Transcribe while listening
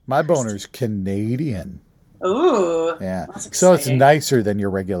My boner's Canadian. Ooh. Yeah. That's So it's exciting. nicer than your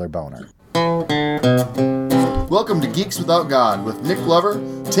regular boner. Welcome to Geeks Without God with Nick Glover,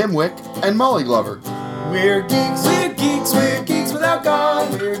 Tim Wick, and Molly Glover. We're geeks, we're geeks, we're geeks without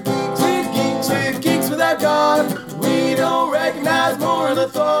God. We're geeks, we're geeks, we're geeks without God. We don't recognize moral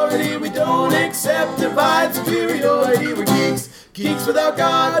authority. We don't accept divine superiority. We're geeks, geeks without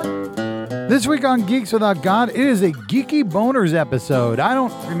God. This week on Geeks Without God, it is a Geeky Boners episode. I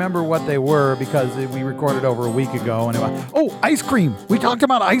don't remember what they were because we recorded over a week ago. And ice cream. We talked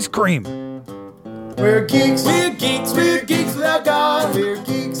about ice cream. We're geeks, we're geeks, we're geeks without God. We're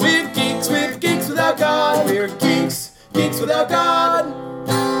geeks, we're geeks, we're geeks without God. We're geeks, geeks without God.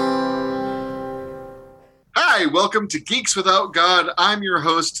 Hi, welcome to Geeks Without God. I'm your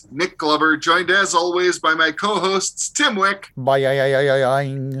host, Nick Glover, joined as always by my co-hosts, Tim Wick Bye.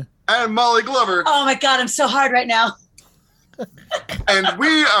 and Molly Glover. Oh my God, I'm so hard right now. And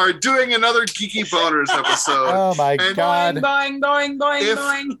we are doing another Geeky Boners episode. Oh my And God. Boing, boing, boing, If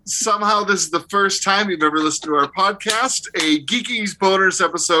boing. somehow this is the first time you've ever listened to our podcast, a Geeky's Boners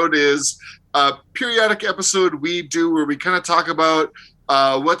episode is a periodic episode we do where we kind of talk about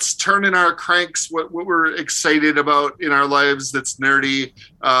what's turning our cranks, what we're excited about in our lives that's nerdy,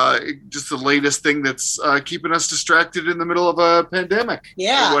 just the latest thing that's keeping us distracted in the middle of a pandemic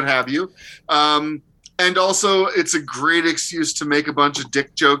Yeah. or what have you. And also, it's a great excuse to make a bunch of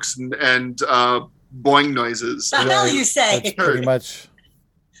dick jokes and boing noises. The hell you say? That's pretty much.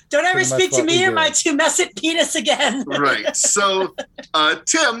 Don't ever pretty much speak to what we me or do. my tumescent penis again. Right. So,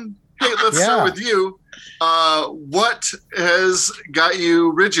 Tim, hey, let's start with you. What has got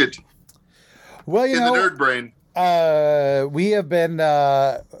you rigid Well, you in know, the nerd brain? we have been,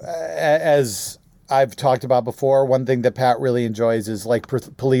 as I've talked about before, one thing that Pat really enjoys is like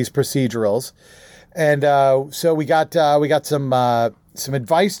police procedurals. And so we got some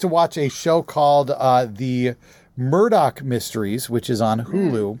advice to watch a show called The Murdoch Mysteries, which is on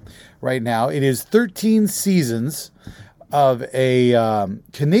Hulu right now. It is 13 seasons of a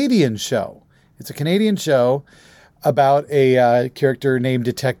Canadian show. It's a Canadian show about a character named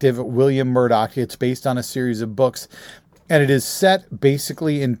Detective William Murdoch. It's based on a series of books, and it is set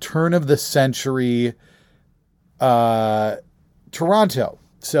basically in turn of the century Toronto.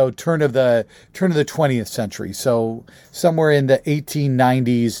 So turn of the 20th century. So somewhere in the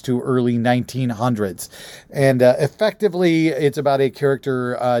 1890s to early 1900s. And effectively, it's about a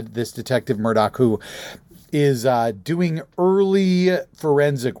character, this Detective Murdoch, who is doing early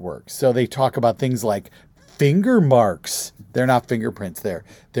forensic work. So they talk about things like finger marks. They're not fingerprints. They're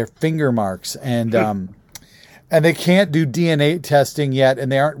finger marks. And and they can't do DNA testing yet,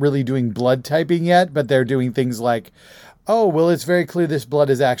 and they aren't really doing blood typing yet, but they're doing things like, oh, well, it's very clear this blood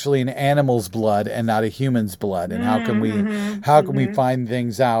is actually an animal's blood and not a human's blood. And how can we find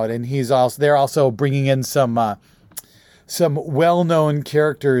things out? And they're also bringing in some well-known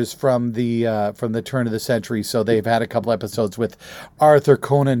characters from the turn of the century. So they've had a couple episodes with Arthur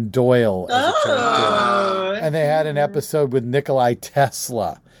Conan Doyle as a character. And they had an episode with Nikolai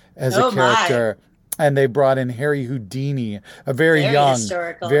Tesla as a character. And they brought in Harry Houdini, a very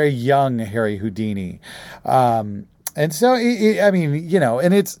young Harry Houdini. And so,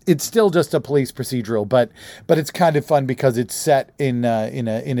 and it's still just a police procedural, but it's kind of fun because it's set in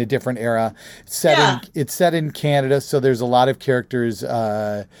a different era. It's set in Canada, so there's a lot of characters.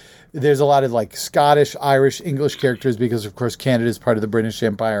 There's a lot of like Scottish, Irish, English characters because, of course, Canada is part of the British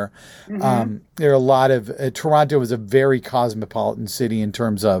Empire. There are a lot of Toronto is a very cosmopolitan city in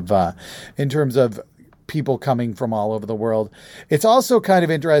terms of people coming from all over the world. It's also kind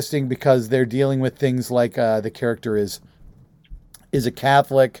of interesting because they're dealing with things like the character is a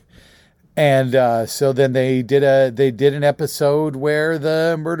Catholic, and so then they did an episode where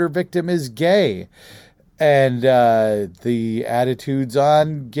the murder victim is gay, and the attitudes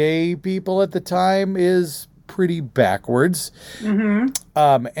on gay people at the time is pretty backwards. And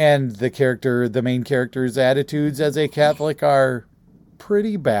the main character's attitudes as a Catholic are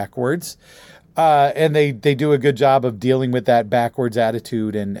pretty backwards. And they do a good job of dealing with that backwards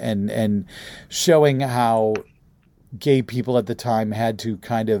attitude and showing how gay people at the time had to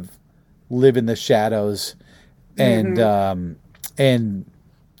kind of live in the shadows and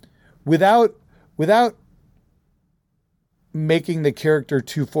without making the character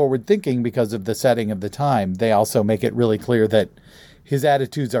too forward thinking because of the setting of the time. They also make it really clear that his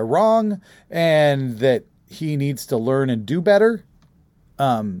attitudes are wrong and that he needs to learn and do better.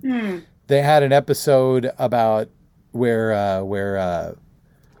 They had an episode about where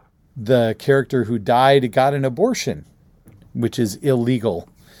the character who died got an abortion, which is illegal,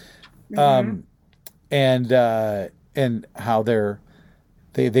 and how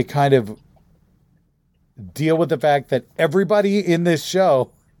they kind of deal with the fact that everybody in this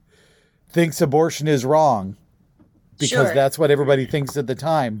show thinks abortion is wrong because that's what everybody thinks at the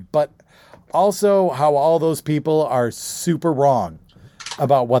time, but also how all those people are super wrong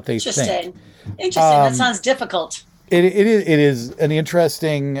about what they think. Interesting. That sounds difficult. It is an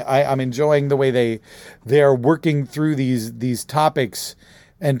interesting. I'm enjoying the way they are working through these topics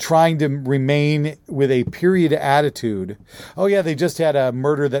and trying to remain with a period attitude. Oh yeah, they just had a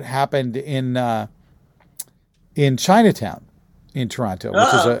murder that happened in Chinatown, in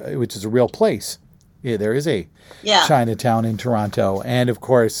Toronto, which is a real place. Yeah, there is a Chinatown in Toronto, and of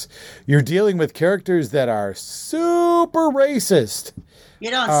course, you're dealing with characters that are super racist.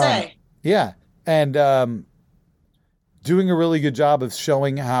 You don't say. Yeah, and doing a really good job of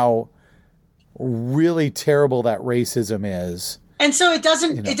showing how really terrible that racism is. And so it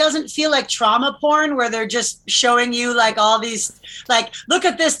doesn't feel like trauma porn where they're just showing you like all these, like, look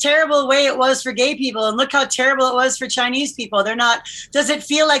at this terrible way it was for gay people and look how terrible it was for Chinese people. They're not, does it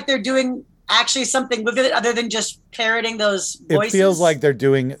feel like they're doing actually something with it other than just parroting those voices? It feels like they're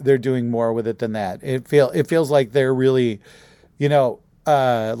doing more with it than that. It feels like they're really,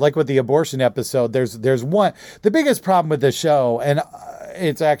 like with the abortion episode, there's one, the biggest problem with the show, and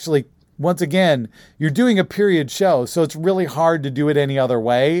it's actually, once again, you're doing a period show, so it's really hard to do it any other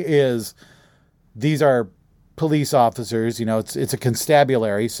way, is these are police officers, it's a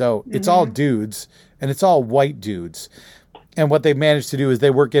constabulary, so it's all dudes, and it's all white dudes. And what they managed to do is they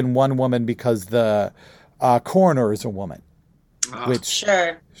work in one woman because the coroner is a woman. Which,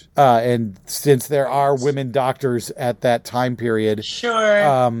 and since there are women doctors at that time period,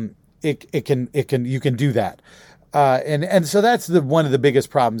 you can do that. And so that's one of the biggest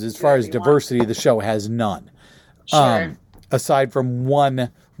problems as far as diversity. The show has none, aside from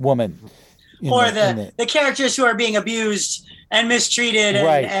one woman, or the characters who are being abused and mistreated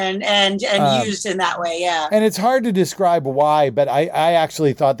and used in that way. Yeah, and it's hard to describe why, but I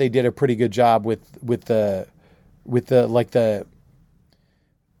actually thought they did a pretty good job with the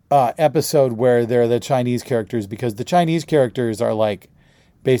episode where they're the Chinese characters, because the Chinese characters are like,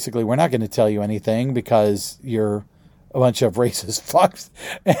 basically, we're not going to tell you anything because you're a bunch of racist fucks,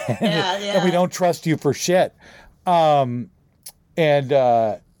 and we don't trust you for shit. And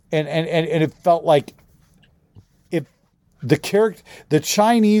it felt like if the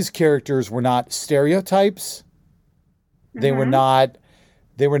Chinese characters were not stereotypes, they were not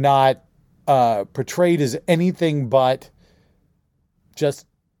portrayed as anything but just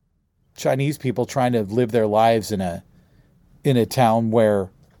Chinese people trying to live their lives in a town where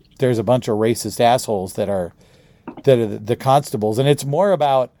there's a bunch of racist assholes that are the constables. And it's more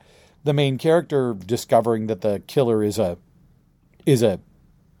about the main character discovering that the killer is a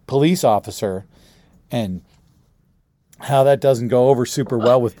police officer, and how that doesn't go over super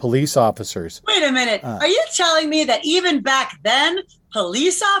well with police officers. Wait a minute. Are you telling me that even back then,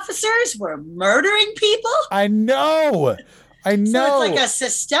 police officers were murdering people? I know. So it's like a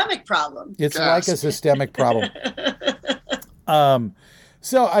systemic problem. It's like a systemic problem.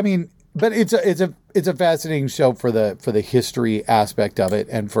 So I mean, but it's a fascinating show for the history aspect of it,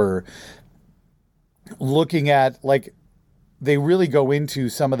 and for looking at, like, they really go into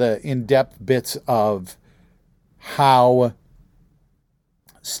some of the in-depth bits of how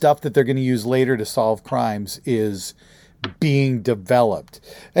stuff that they're going to use later to solve crimes is being developed.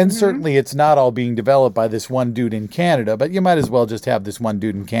 And certainly it's not all being developed by this one dude in Canada, but you might as well just have this one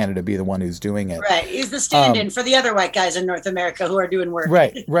dude in Canada be the one who's doing it. Right. He's the stand-in for the other white guys in North America who are doing work.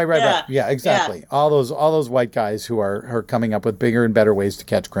 Right. Yeah, exactly. Yeah. All those white guys who are coming up with bigger and better ways to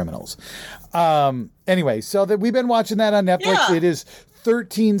catch criminals. Anyway, so that we've been watching that on Netflix. Yeah. It is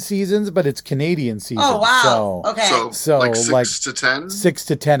 13 seasons, but it's Canadian season. Oh, wow. Okay. So like 6 to 10? 6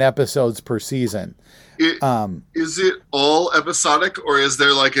 to 10 episodes per season. Is it all episodic, or is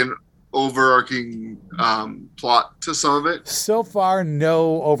there like an overarching plot to some of it? So far,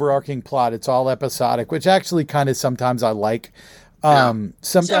 no overarching plot. It's all episodic, which actually kind of sometimes I like. Sometimes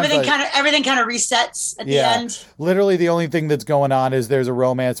so everything kind of resets at the end. Literally, the only thing that's going on is there's a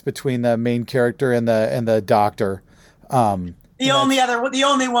romance between the main character and the doctor. The only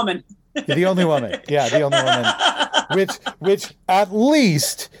woman. The only woman. Yeah, the only woman. Which at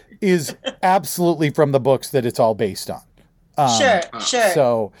least is absolutely from the books that it's all based on. Sure.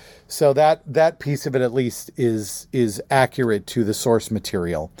 So that piece of it at least is accurate to the source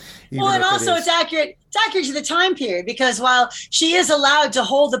material. Well, and also it's accurate. It's accurate to the time period, because while she is allowed to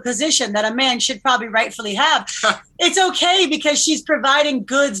hold the position that a man should probably rightfully have, it's okay because she's providing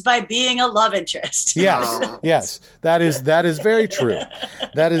goods by being a love interest. Yes, that is very true.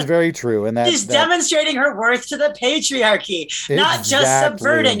 That is very true, and she's demonstrating her worth to the patriarchy, not just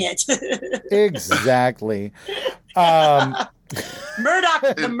subverting it. Exactly. The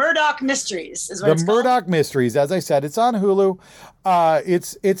Murdoch Mysteries is what it's called. Murdoch Mysteries, as I said, it's on Hulu.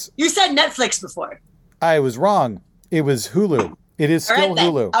 It's. You said Netflix before. I was wrong. It was Hulu. It is still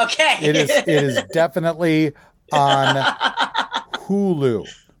Hulu. Okay. It is definitely on Hulu.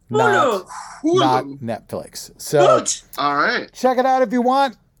 Not Netflix. So all right. Check it out if you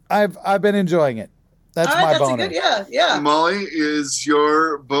want. I've been enjoying it. That's my boner. Yeah. Molly, is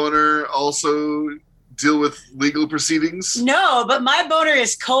your boner also deal with legal proceedings? No, but my boner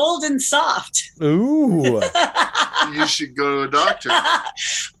is cold and soft. Ooh. You should go to a doctor.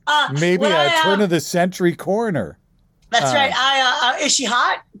 Maybe a turn of the century coroner. That's right. Is she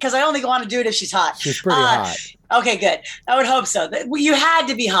hot? Because I only want to do it if she's hot. She's pretty hot. Okay, good. I would hope so. You had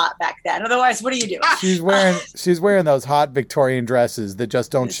to be hot back then. Otherwise, what do you do? She's wearing those hot Victorian dresses that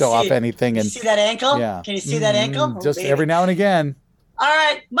just don't show off anything. And see that ankle? Yeah. Can you see that ankle? Just every now and again. All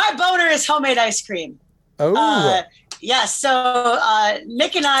right. My boner is homemade ice cream. Oh. Yes. So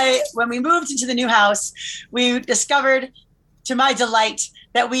Nick and I, when we moved into the new house, we discovered, to my delight,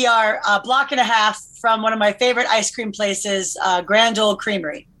 that we are a block and a half from one of my favorite ice cream places, Grand Ole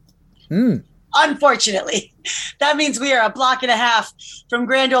Creamery. Unfortunately, that means we are a block and a half from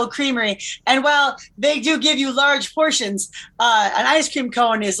Grand Ole Creamery. And while they do give you large portions, an ice cream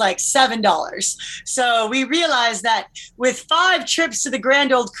cone is like $7. So we realized that with 5 trips to the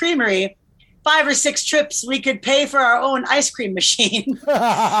Grand Ole Creamery, 5 or 6 trips, we could pay for our own ice cream machine.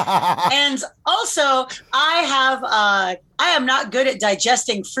 And also, I am not good at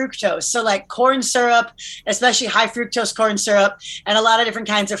digesting fructose. So like corn syrup, especially high fructose corn syrup, and a lot of different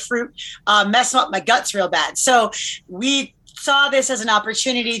kinds of fruit mess up my guts real bad. So we saw this as an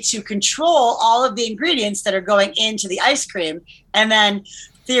opportunity to control all of the ingredients that are going into the ice cream, and then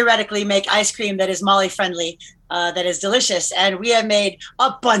theoretically make ice cream that is Molly friendly. That is delicious. And we have made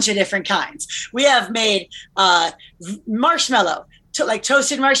a bunch of different kinds. We have made marshmallow, like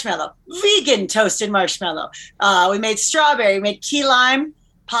toasted marshmallow, vegan toasted marshmallow. We made strawberry, we made key lime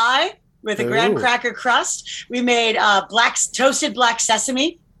pie with a graham cracker crust. We made toasted black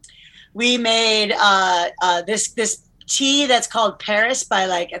sesame. We made this tea that's called Paris by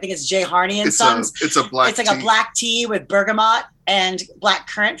I think it's Jay Harney and Sons. It's a black tea. A black tea with bergamot and black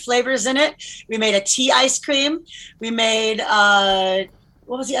currant flavors in it. We made a tea ice cream. We made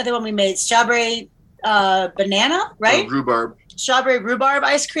what was the other one we made? Strawberry banana, right? Rhubarb. Strawberry rhubarb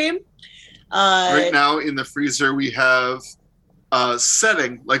ice cream. Right now in the freezer we have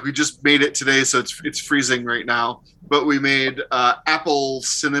setting, like we just made it today, so it's freezing right now. But we made apple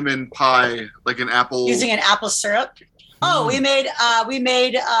cinnamon pie, like an apple using an apple syrup. Oh, we made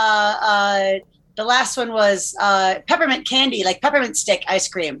the last one was peppermint candy, like peppermint stick ice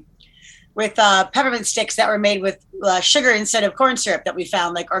cream with peppermint sticks that were made with sugar instead of corn syrup that we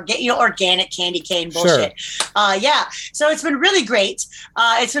found, like organic candy cane bullshit. Sure. So it's been really great.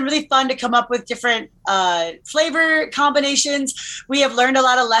 It's been really fun to come up with different flavor combinations. We have learned a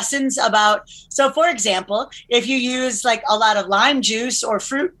lot of lessons about, so for example, if you use like a lot of lime juice or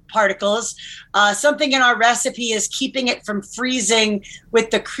fruit particles, something in our recipe is keeping it from freezing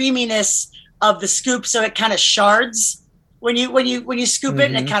with the creaminess of the scoop, so it kind of shards when you scoop it,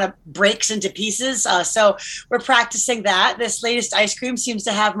 and it kind of breaks into pieces. So we're practicing that. This latest ice cream seems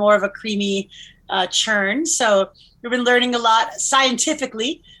to have more of a creamy churn. So we've been learning a lot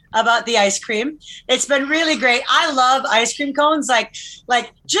scientifically about the ice cream. It's been really great. I love ice cream cones,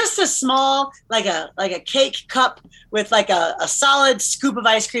 like just a small, like a cake cup with like a solid scoop of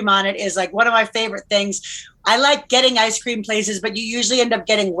ice cream on it is like one of my favorite things. I like getting ice cream places, but you usually end up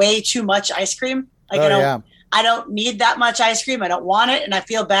getting way too much ice cream. I don't need that much ice cream. I don't want it, and I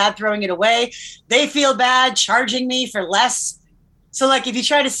feel bad throwing it away. They feel bad charging me for less. So like if you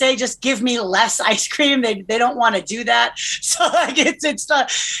try to say just give me less ice cream, they don't want to do that. So like it's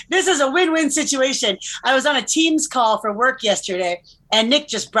this is a win-win situation. I was on a Teams call for work yesterday, and Nick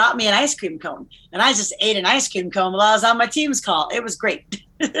just brought me an ice cream cone, and I just ate an ice cream cone while I was on my Teams call. It was great.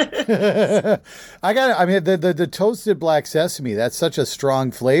 The toasted black sesame, that's such a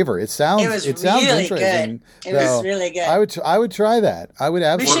strong flavor. It sounds really interesting. Good. It was really good. I would try that. I would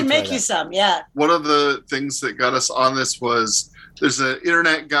absolutely. We should make you some. Yeah. One of the things that got us on this was there's an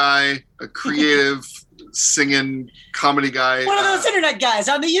internet guy, a creative singing comedy guy. One of those internet guys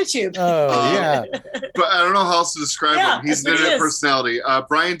on the YouTube. Oh, yeah. But I don't know how else to describe him. He's an internet personality.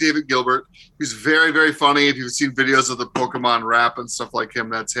 Brian David Gilbert, who's very, very funny. If you've seen videos of the Pokemon rap and stuff like him,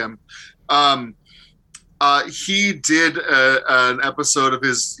 that's him. He did an episode of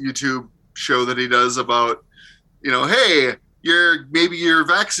his YouTube show that he does about, hey, you're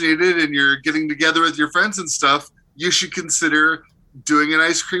vaccinated and you're getting together with your friends and stuff. You should consider doing an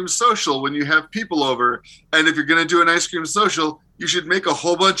ice cream social when you have people over. And if you're going to do an ice cream social, you should make a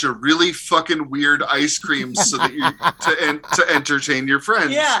whole bunch of really fucking weird ice creams so that to entertain your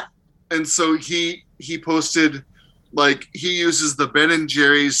friends. Yeah. And so he posted, like, he uses the Ben &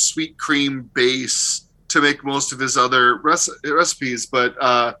 Jerry's sweet cream base to make most of his other recipes. But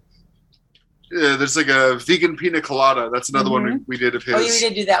there's like a vegan pina colada. That's another one we did of his. Oh, you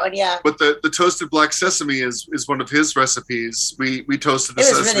did do that one, yeah. But the toasted black sesame is one of his recipes. We toasted the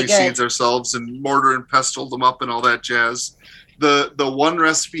sesame seeds ourselves and mortar and pestled them up and all that jazz. The one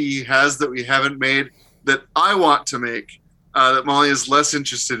recipe he has that we haven't made that I want to make, that Molly is less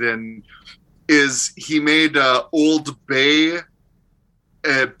interested in, is he made Old Bay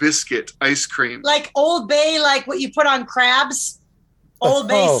biscuit ice cream. Like Old Bay, like what you put on crabs? Old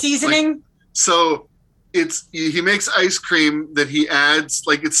Bay seasoning? So he makes ice cream that he adds,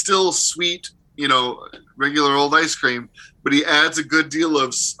 like, it's still sweet, regular old ice cream, but he adds a good deal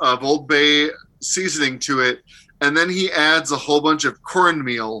of Old Bay seasoning to it. And then he adds a whole bunch of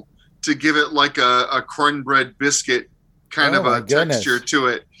cornmeal to give it like a cornbread biscuit kind of a texture to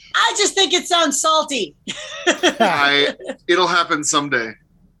it. I just think it sounds salty. It'll happen someday.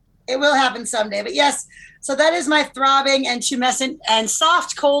 It will happen someday. But yes, so that is my throbbing and tumescent and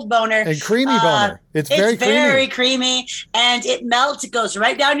soft cold boner. And creamy boner. It's very creamy. And it melts. It goes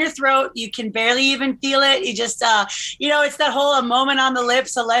right down your throat. You can barely even feel it. You just, it's that whole a moment on the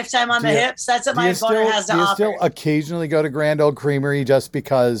lips, a lifetime on the hips. That's what my boner has to offer. Do you still occasionally go to Grand Old Creamery just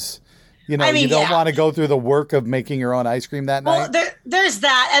because... you don't want to go through the work of making your own ice cream that night? Well, there's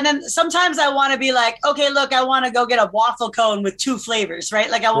that. And then sometimes I want to be like, okay, look, I want to go get a waffle cone with 2 flavors, right?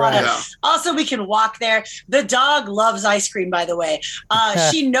 Like I want to, also we can walk there. The dog loves ice cream, by the way.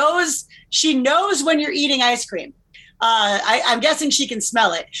 She knows when you're eating ice cream. I'm guessing she can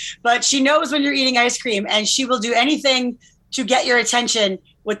smell it, but she knows when you're eating ice cream and she will do anything to get your attention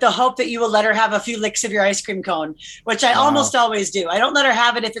with the hope that you will let her have a few licks of your ice cream cone, which I almost always do. I don't let her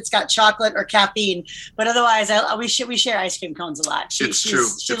have it if it's got chocolate or caffeine, but otherwise we share ice cream cones a lot. She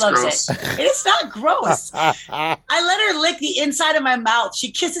loves gross. It. It's not gross. I let her lick the inside of my mouth. She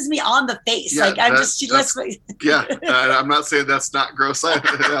kisses me on the face. Yeah, I'm not saying that's not gross.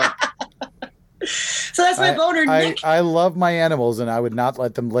 So that's my boner, Nick. I love my animals, and I would not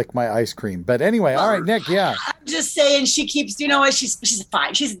let them lick my ice cream. But anyway, all right, Nick, yeah. I'm just saying she keeps, she's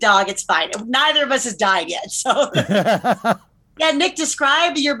fine. She's a dog. It's fine. Neither of us has died yet. So, yeah, Nick,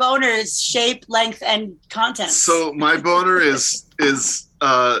 describe your boner's shape, length, and content. So my boner is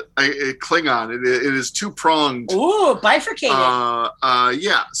a Klingon. It is 2-pronged. Ooh, bifurcated.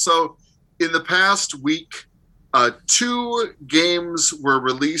 Yeah. So in the past week, 2 games were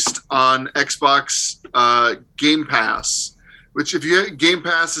released on Xbox Game Pass, which Game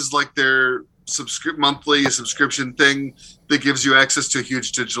Pass is like their monthly subscription thing that gives you access to a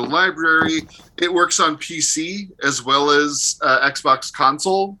huge digital library. It works on PC as well as Xbox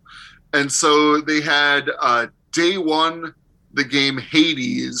console. And so they had day 1, the game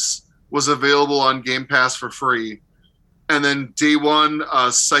Hades was available on Game Pass for free. And then day 1,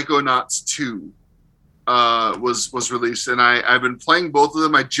 Psychonauts 2 was released, and I've been playing both of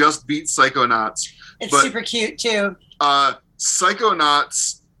them. I just beat Psychonauts. It's super cute too.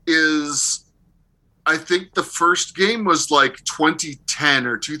 Psychonauts is, I think the first game was like 2010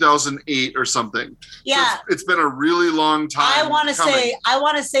 or 2008 or something. Yeah, so it's been a really long time. I want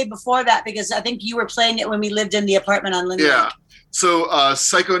to say before that, because I think you were playing it when we lived in the apartment on Lindy. Yeah. So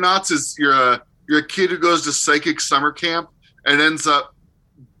Psychonauts is you're a kid who goes to psychic summer camp and ends up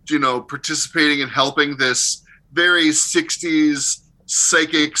participating and helping this very 60s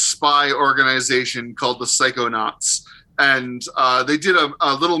psychic spy organization called the Psychonauts. And they did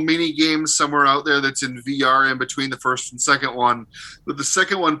a little mini game somewhere out there that's in VR in between the first and second one. But the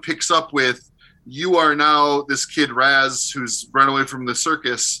second one picks up with, you are now this kid Raz who's run away from the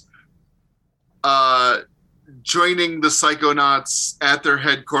circus, joining the Psychonauts at their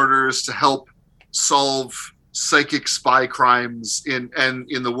headquarters to help solve psychic spy crimes in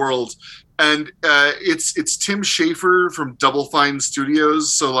the world. And it's Tim Schafer from Double Fine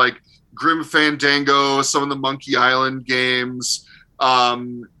Studios, so like Grim Fandango, some of the Monkey Island games,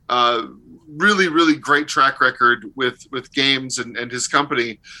 really, really great track record with games and his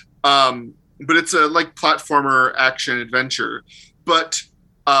company. but it's a like platformer action adventure. But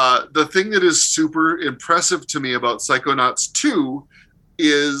the thing that is super impressive to me about Psychonauts 2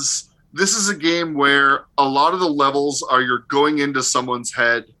 is this is a game where a lot of the levels are you're going into someone's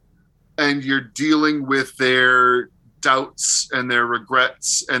head and you're dealing with their doubts and their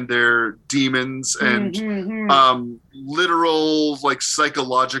regrets and their demons and literal like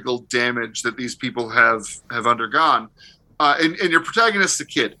psychological damage that these people have undergone. And your protagonist's a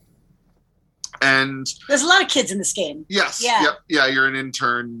kid. And there's a lot of kids in this game. Yes. Yeah. Yep. Yeah. You're an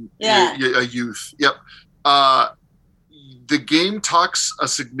intern. Yeah. You're a youth. Yep. The game talks a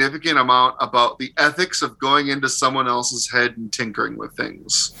significant amount about the ethics of going into someone else's head and tinkering with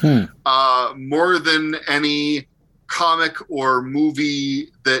things. More than any comic or movie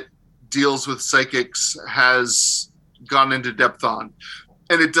that deals with psychics has gone into depth on.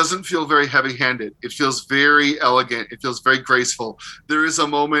 And it doesn't feel very heavy-handed. It feels very elegant. It feels very graceful. There is a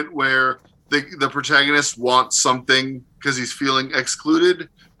moment where the protagonist wants something because he's feeling excluded,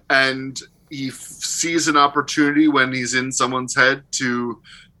 and he sees an opportunity when he's in someone's head to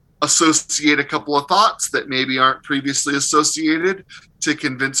associate a couple of thoughts that maybe aren't previously associated to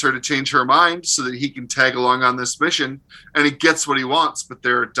convince her to change her mind so that he can tag along on this mission. And he gets what he wants, but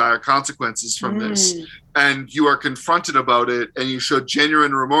there are dire consequences from this. And you are confronted about it, and you show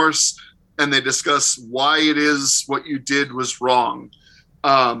genuine remorse, and they discuss why it is what you did was wrong.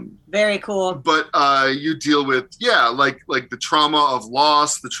 Very cool. But you deal with like the trauma of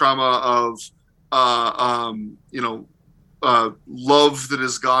loss, the trauma of love that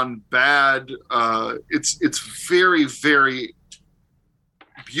has gone bad. It's very, very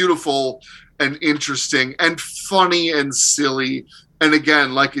beautiful and interesting and funny and silly. And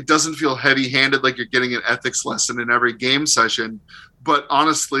again, like, it doesn't feel heavy-handed like you're getting an ethics lesson in every game session. But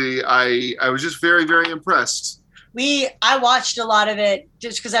honestly, I was just very, very impressed. I watched a lot of it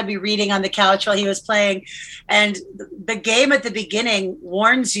just because I'd be reading on the couch while he was playing. And the game at the beginning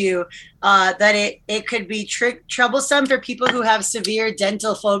warns you that it could be troublesome for people who have severe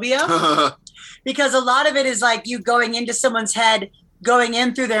dental phobia. Because a lot of it is like you going into someone's head, going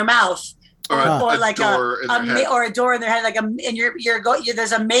in through their mouth. Or like a door in their head,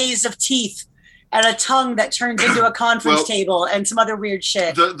 there's a maze of teeth and a tongue that turns into a conference table and some other weird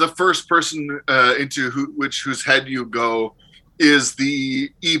shit. The first person into whose head you go is the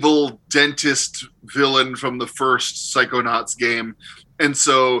evil dentist villain from the first Psychonauts game, and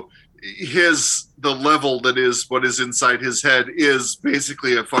so the level that is what is inside his head is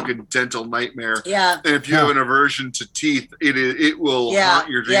basically a fucking dental nightmare. Yeah. And if you have an aversion to teeth, it will haunt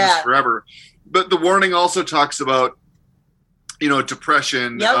your dreams forever. But the warning also talks about,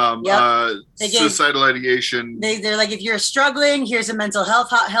 depression, suicidal ideation. They're like, if you're struggling, here's a mental health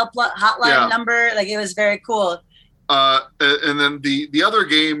hotline number. Like, it was very cool. And then the other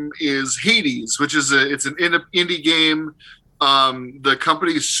game is Hades, which is it's an indie game. The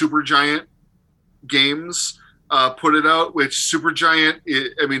company Supergiant Games put it out, which Supergiant,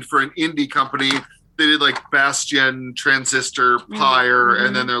 for an indie company, they did like Bastion, Transistor, Pyre,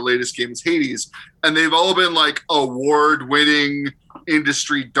 and then their latest game is Hades. And they've all been like award-winning,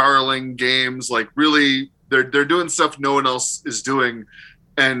 industry darling games. Like, really, they're doing stuff no one else is doing.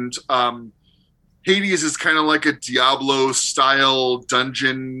 And Hades is kind of like a Diablo-style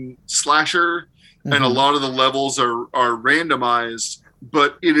dungeon slasher. And a lot of the levels are randomized,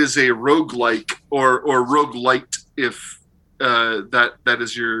 but it is a roguelike or roguelite, if that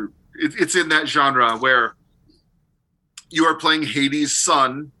is your... It's in that genre where you are playing Hades'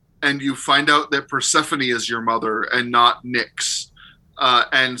 son, and you find out that Persephone is your mother and not Nyx.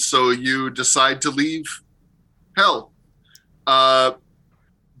 And so you decide to leave hell. And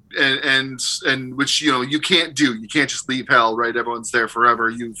which, you can't do. You can't just leave hell, right? Everyone's there forever.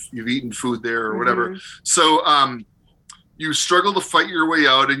 You've eaten food there or whatever. So you struggle to fight your way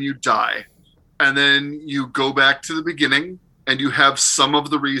out, and you die. And then you go back to the beginning, and you have some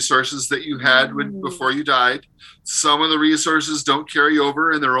of the resources that you had before you died. Some of the resources don't carry over,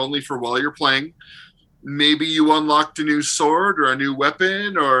 and they're only for while you're playing. Maybe you unlocked a new sword or a new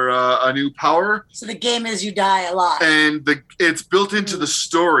weapon or a new power. So the game is you die a lot. And it's built into the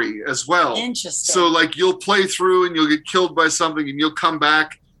story as well. Interesting. So, like, you'll play through and you'll get killed by something, and you'll come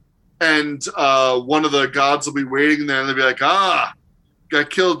back, and one of the gods will be waiting there, and they'll be like, got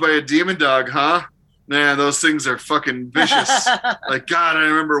killed by a demon dog, huh? Man, those things are fucking vicious. Like, God, I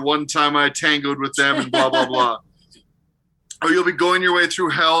remember one time I tangoed with them and blah, blah, blah. Or you'll be going your way through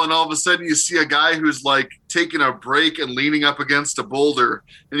hell, and all of a sudden you see a guy who's like taking a break and leaning up against a boulder,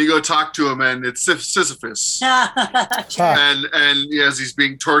 and you go talk to him, and it's Sisyphus. and as he's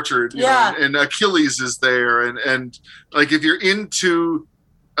being tortured, you know, and Achilles is there, and like, if you're into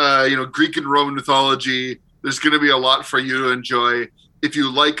Greek and Roman mythology, there's going to be a lot for you to enjoy. If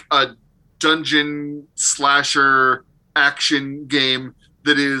you like a dungeon slasher action game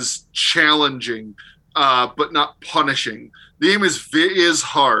that is challenging but not punishing, the game is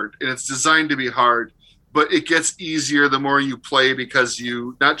hard, and it's designed to be hard, but it gets easier the more you play, because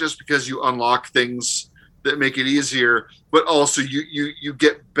not just because you unlock things that make it easier, but also you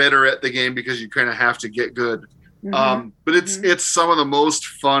get better at the game because you kind of have to get good. But it's some of the most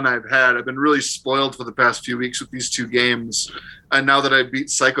fun I've had. I've been really spoiled for the past few weeks with these two games, and now that I beat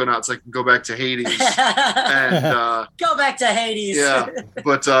Psychonauts, I can go back to Hades. And go back to Hades. Yeah,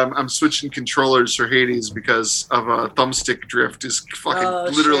 but I'm switching controllers for Hades because of a thumbstick drift is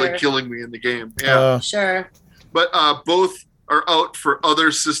fucking literally killing me in the game. Yeah, sure. But both are out for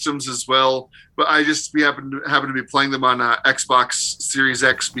other systems as well. But we happen to be playing them on Xbox Series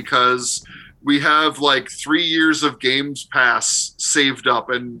X because we have like 3 years of Games Pass saved up,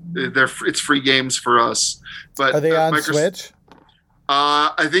 and it's free games for us. But are they on Switch?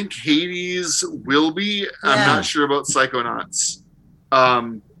 I think Hades will be. I'm not sure about Psychonauts.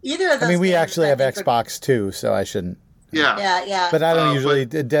 Either of those. I mean, we actually have Xbox too, so I shouldn't. Yeah. But I don't usually.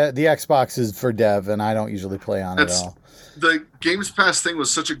 The Xbox is for dev, and I don't usually play on it at all. The Games Pass thing was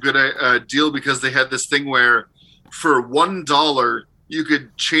such a good deal because they had this thing where for $1 you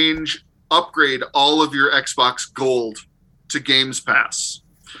could upgrade all of your Xbox Gold to Games Pass.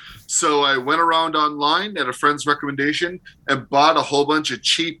 So I went around online at a friend's recommendation and bought a whole bunch of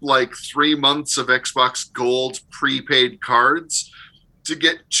cheap, like 3 months of Xbox Gold prepaid cards to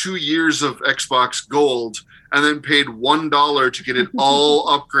get 2 years of Xbox Gold, and then paid $1 to get it all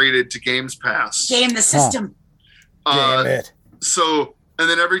upgraded to Games Pass. Game the system. Damn it. So, and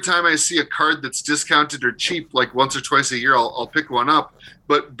then every time I see a card that's discounted or cheap, like once or twice a year, I'll pick one up.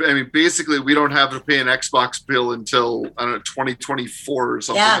 But I mean, basically, we don't have to pay an Xbox bill until 2024 or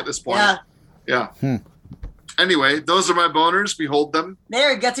something at this point. Yeah. Anyway, those are my boners. Behold them.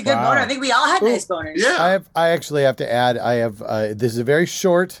 There, that's a good boner. I think we all had nice boners. Yeah. I actually have to add. I have. This is very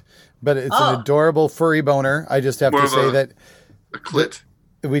short, but it's an adorable furry boner. I just have to say that a clit.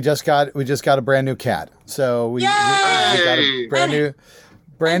 We just got a brand new cat. So we got a brand new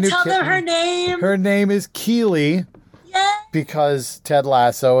tell kitten. them her name. Her name is Keely. Because Ted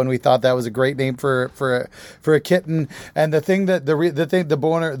Lasso, and we thought that was a great name for a kitten. And the thing that the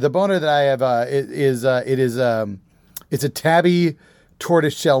boner that I have it's a tabby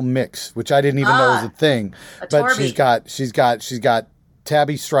tortoiseshell mix, which I didn't even know was a thing. But she's got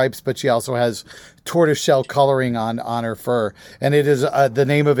tabby stripes, but she also has tortoiseshell coloring on her fur, and it is the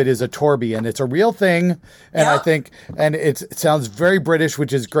name of it is a Torby, and it's a real thing. And I think, and it sounds very British,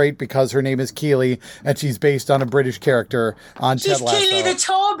 which is great because her name is Keely, and she's based on a British character on Ted Lasso. She's Keely the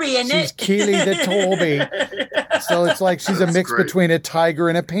Torby, and she's Keely the Torby. So it's like she's a mix between a tiger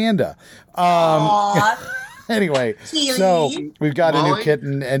and a panda. Anyway, Keely. So we've got a new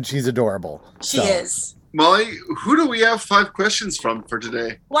kitten, and she's adorable. She is. Molly, who do we have 5 questions from for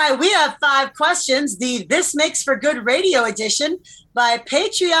today? Why, we have 5 questions. The This Makes for Good Radio edition by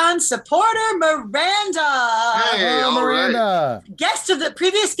Patreon supporter Miranda. Hey, Miranda. Right.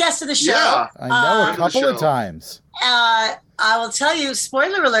 Previous guest of the show. Yeah, I know a couple of times. I will tell you,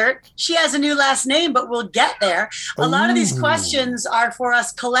 spoiler alert, she has a new last name, but we'll get there. A lot of these questions are for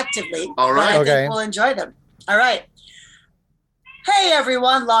us collectively. All right. I think we'll enjoy them. All right. Hey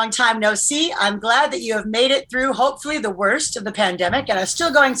everyone, long time no see. I'm glad that you have made it through hopefully the worst of the pandemic and are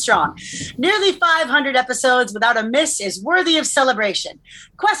still going strong. Nearly 500 episodes without a miss is worthy of celebration.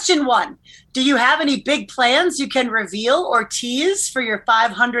 Question 1, do you have any big plans you can reveal or tease for your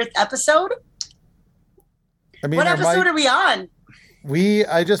 500th episode? I mean, what episode are we on?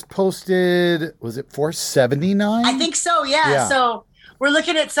 I just posted, was it 479? I think so, yeah. So we're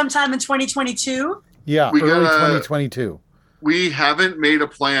looking at sometime in 2022. Yeah, early 2022. We haven't made a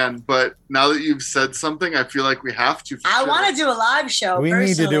plan, but now that you've said something, I feel like we have to. I want to do a live show. We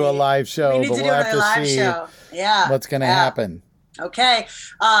need to do a live show, but we'll have to see what's going to happen. Okay.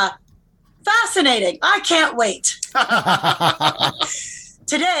 Fascinating. I can't wait.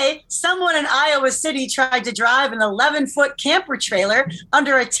 Today, someone in Iowa City tried to drive an 11-foot camper trailer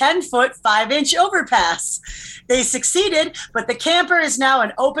under a 10-foot, 5-inch overpass. They succeeded, but the camper is now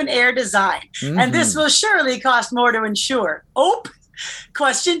an open-air design, and this will surely cost more to insure.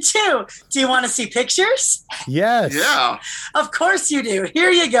 Question 2, do you want to see pictures? Yes. Yeah. Of course you do. Here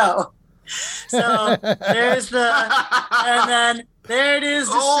you go. So there's and then there it is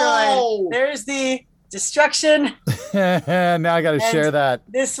destroyed. There's the destruction. Now I got to share that.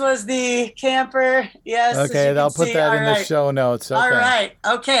 This was the camper. Yes. Okay, I'll put that in the show notes. Okay. All right.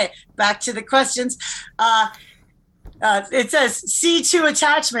 Okay. Back to the questions. It says C2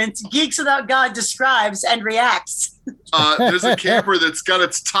 attachment, Geeks Without God describes and reacts. There's a camper that's got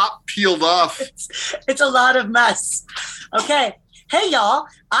its top peeled off. It's a lot of mess. Okay. Hey, y'all.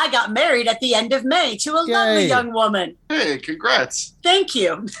 I got married at the end of May to a lovely young woman. Hey, congrats. Thank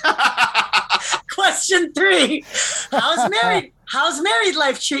you. Question 3. How's married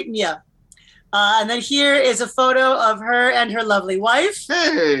life treating you? And then here is a photo of her and her lovely wife.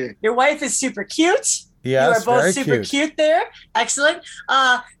 Hey. Your wife is super cute. Yes, you are both super cute there. Excellent.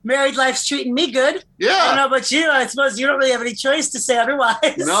 Married life's treating me good. Yeah. I don't know about you. I suppose you don't really have any choice to say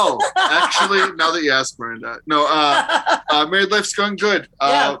otherwise. No, actually, now that you ask, Miranda. No, married life's going good.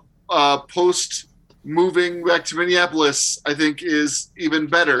 Post moving back to Minneapolis, I think is even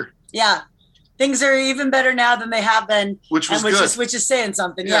better. Yeah. Things are even better now than they have been. Which is saying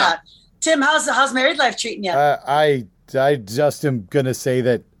something. Yeah. Tim, how's married life treating you? I just am going to say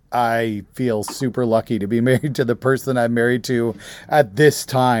that I feel super lucky to be married to the person I'm married to at this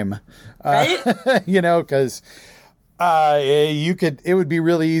time. Right? Because it would be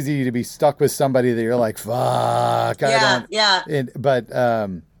really easy to be stuck with somebody that you're like, fuck. But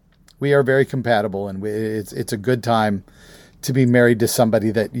we are very compatible, and it's a good time to be married to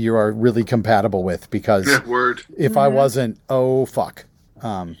somebody that you are really compatible with, because if I wasn't, oh, fuck.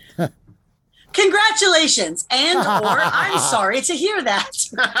 Congratulations, or I'm sorry to hear that.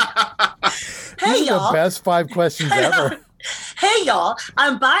 Hey, y'all. The best 5 questions ever. Hey, y'all.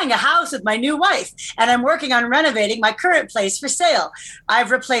 I'm buying a house with my new wife, and I'm working on renovating my current place for sale.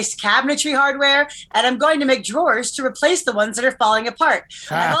 I've replaced cabinetry hardware, and I'm going to make drawers to replace the ones that are falling apart.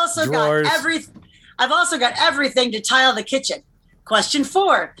 I've also got everything to tile the kitchen. Question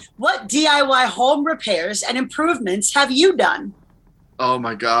 4. What DIY home repairs and improvements have you done? Oh,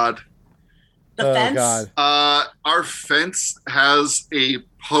 my God. The fence? God. Our fence has a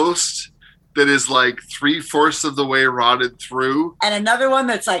post that is like 3/4 of the way rotted through. And another one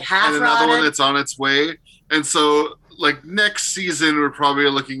that's like half rotted. And another one that's on its way. And so, like, next season, we're probably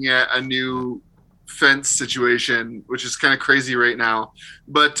looking at a new fence situation, which is kind of crazy right now.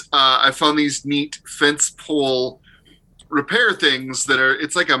 But I found these neat fence pole repair things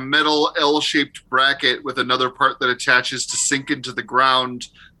it's like a metal L-shaped bracket with another part that attaches to sink into the ground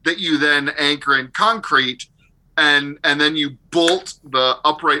that you then anchor in concrete, and then you bolt the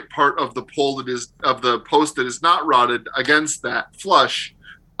upright part of the pole of the post that is not rotted against that flush.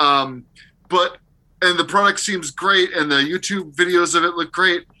 And the product seems great, and the YouTube videos of it look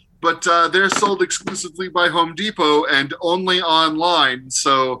great, but they're sold exclusively by Home Depot and only online.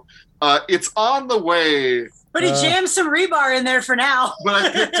 So it's on the way. But he jammed some rebar in there for now. But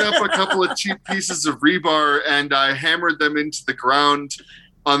I picked up a couple of cheap pieces of rebar, and I hammered them into the ground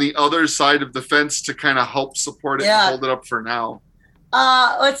on the other side of the fence to kind of help support it and hold it up for now.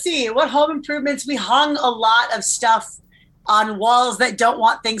 Let's see. What home improvements? We hung a lot of stuff on walls that don't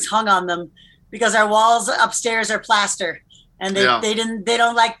want things hung on them, because our walls upstairs are plaster, and they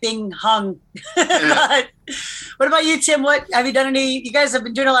don't like being hung. But what about you, Tim? What have you done? You guys have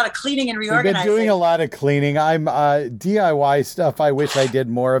been doing a lot of cleaning and reorganizing. We've been doing a lot of cleaning. I'm DIY stuff. I wish I did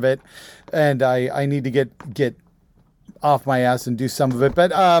more of it, and I need to get off my ass and do some of it.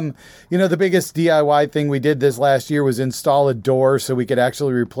 But, the biggest DIY thing we did this last year was install a door so we could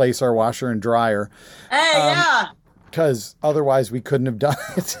actually replace our washer and dryer. Hey, Because otherwise we couldn't have done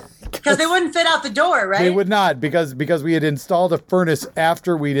it. Because they wouldn't fit out the door, right? They would not, because we had installed a furnace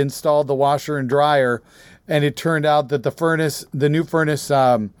after we'd installed the washer and dryer, and it turned out that the new furnace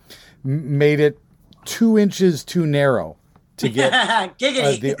made it 2 inches too narrow to get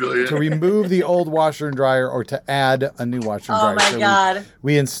to remove the old washer and dryer or to add a new washer and dryer. Oh my God.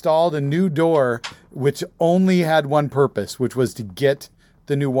 We installed a new door which only had one purpose, which was to get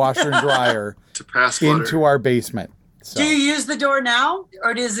the new washer and dryer to pass into our basement. So, do you use the door now,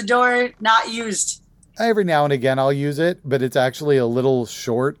 or is the door not used? Every now and again I'll use it, but it's actually a little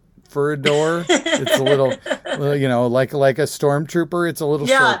short for a door. It's a little, like a stormtrooper. It's a little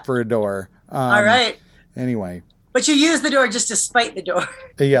short for a door. All right. Anyway. But you use the door just to spite the door.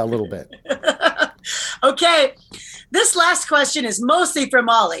 Yeah, a little bit. Okay. This last question is mostly for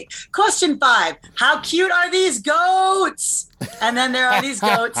Molly. Question 5. How cute are these goats? And then there are these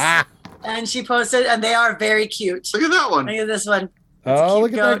goats. And she posted, and they are very cute. Look at that one. Look at this one.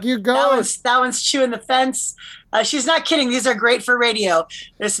 Look at that cute goat. That one's chewing the fence. She's not kidding. These are great for radio.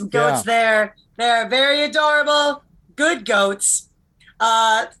 There's some goats there. They're very adorable. Good goats.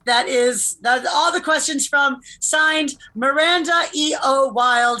 That's all the questions from signed Miranda E.O.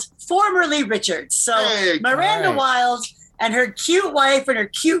 Wild, formerly Richards. So Miranda Wild and her cute wife and her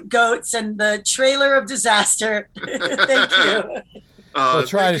cute goats and the trailer of disaster. Thank you. We'll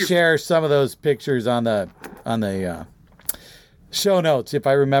try to share some of those pictures on the show notes if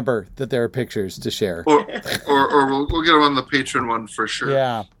I remember that there are pictures to share. Or we'll get them on the Patreon one for sure.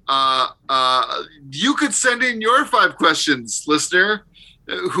 Yeah. You could send in your 5 questions, listener,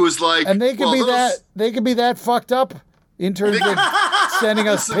 who's like, and they could be that fucked up in terms of sending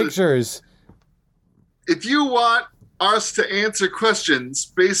us pictures. If you want us to answer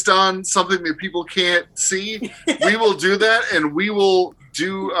questions based on something that people can't see, we will do that, and we will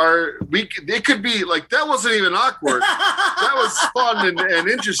do it could be like, that wasn't even awkward. That was fun and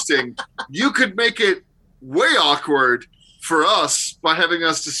interesting. You could make it way awkward for us by having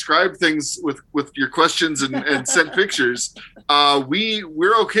us describe things with your questions and send pictures.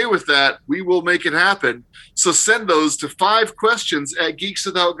 We're okay with that. We will make it happen. So send those to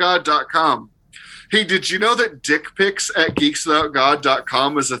 5questions@geekswithoutgod.com. Hey, did you know that dick pics at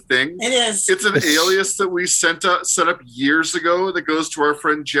geekswithoutgod.com is a thing? It is. It's an alias that we set up years ago that goes to our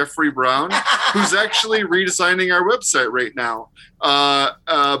friend Jeffrey Brown, who's actually redesigning our website right now. But,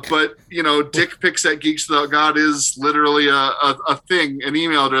 dick pics at geekswithoutgod is literally a thing, an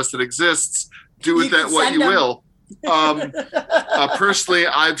email address that exists. Do with that what you will. Personally,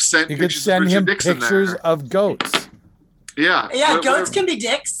 I've sent you could send him pictures of goats. Yeah. Yeah, goats can be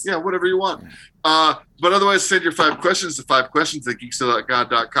dicks. Yeah, whatever you want. But otherwise, send your 5 questions to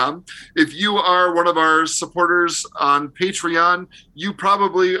 5questions@geekswithoutgod.com. If you are one of our supporters on Patreon, you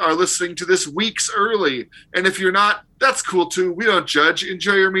probably are listening to this weeks early. And if you're not, that's cool too. We don't judge.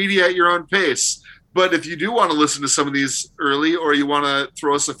 Enjoy your media at your own pace. But if you do want to listen to some of these early, or you want to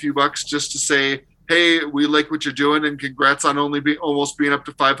throw us a few bucks just to say, hey, we like what you're doing and congrats on almost being up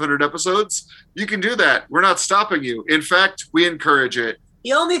to 500 episodes, you can do that. We're not stopping you. In fact, we encourage it.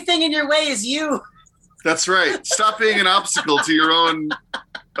 The only thing in your way is you. That's right. Stop being an obstacle to your own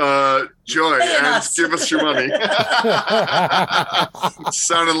joy and give us your money.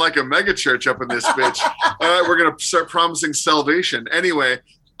 Sounding like a mega church up in this bitch. All right, we're going to start promising salvation. Anyway,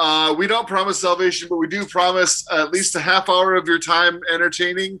 we don't promise salvation, but we do promise at least a half hour of your time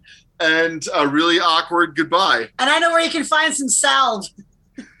entertaining and a really awkward goodbye. And I know where you can find some salve.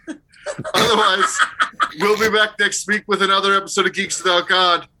 Otherwise, we'll be back next week with another episode of Geeks Without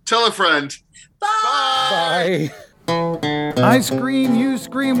God. Tell a friend. Bye. Bye. I scream, you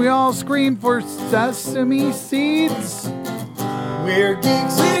scream, we all scream for sesame seeds. We're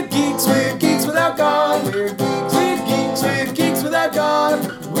geeks, we're geeks, we're geeks without God. We're geeks, we're geeks, we're geeks without God.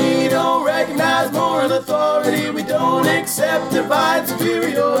 We don't recognize moral authority. We don't accept divine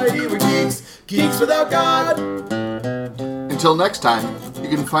superiority. We're geeks, geeks without God. Until next time, you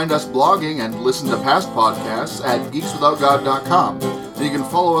can find us blogging and listen to past podcasts at geekswithoutgod.com. And you can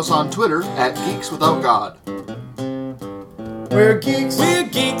follow us on Twitter at geekswithoutgod. We're geeks, we're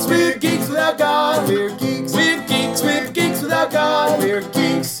geeks, we're geeks without God. We're geeks, we're geeks, we're geeks without God. We're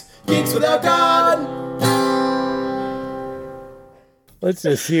geeks, geeks without God. Let's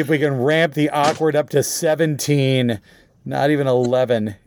just see if we can ramp the awkward up to 17, not even 11.